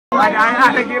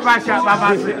I didn't get my shot by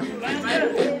myself.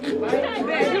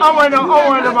 I'm waiting on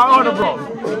my other bro.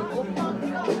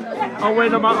 I'm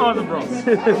waiting on my other bro.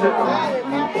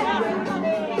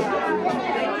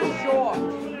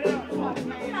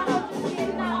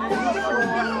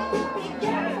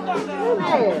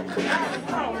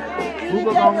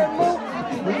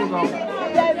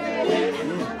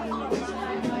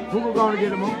 Who gonna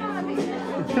get him on?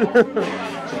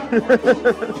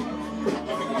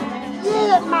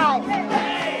 Yeah, Mike.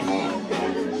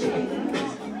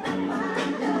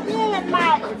 Yeah,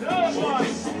 Mike.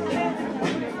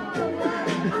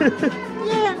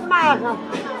 Yeah, Mike.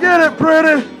 Get it,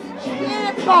 pretty.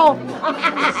 Yeah, boy.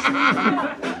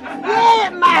 Yeah,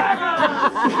 Mike.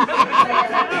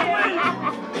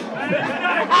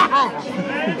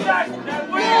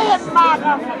 Yeah, Mike.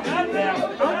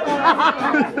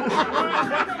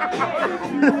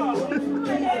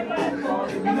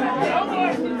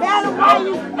 That's why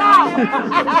you stop.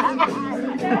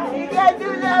 You can't do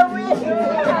that with me.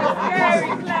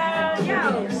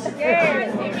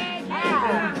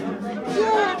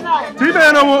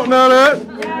 T-Man don't want none of that.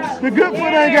 The good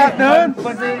foot ain't got none.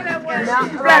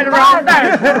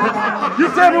 You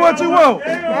tell me what you want.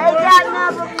 They got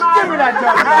nothing. Give me that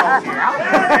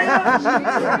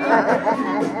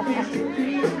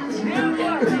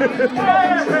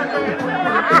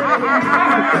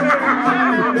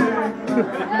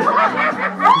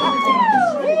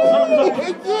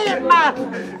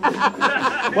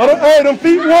Well, hey, them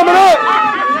feet warming up.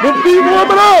 Them feet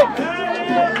warming up.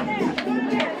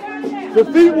 The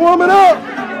feet warming up.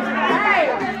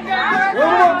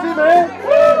 Warm up, T-Man.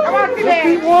 The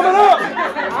feet warming up.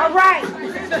 All right.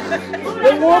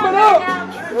 They warming up.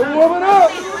 They warming up.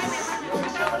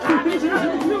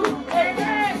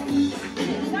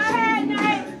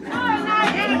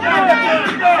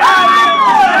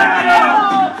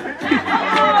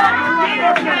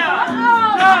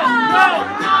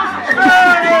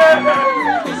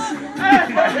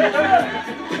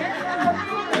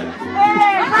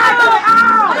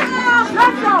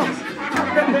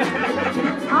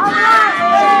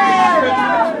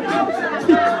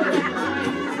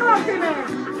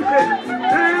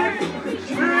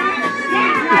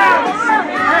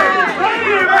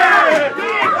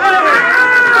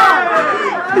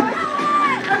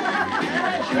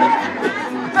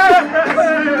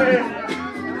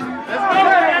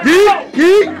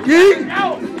 Yeet.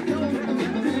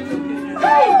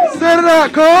 Set it out,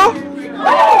 Cole.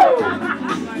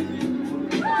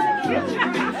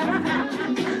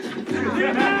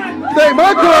 Think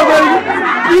my cousin?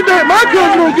 You think my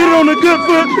cousin gonna get it on the good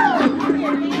foot?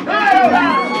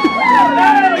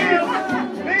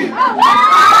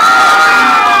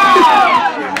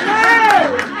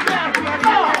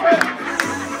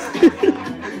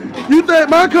 You think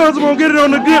my cousin gonna get it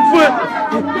on the good foot?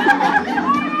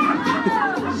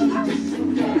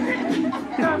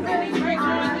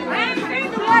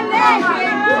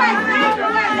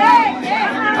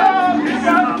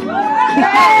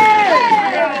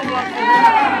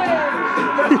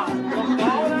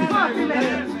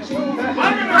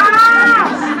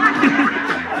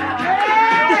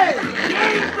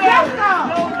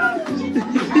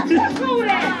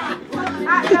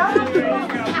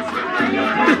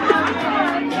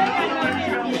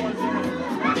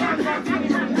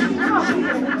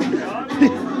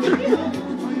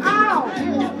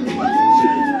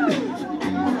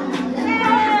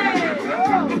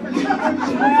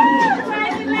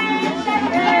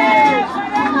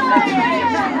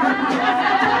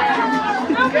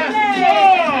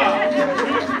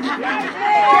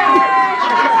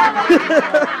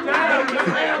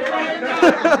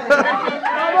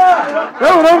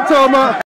 That's what I'm talking about.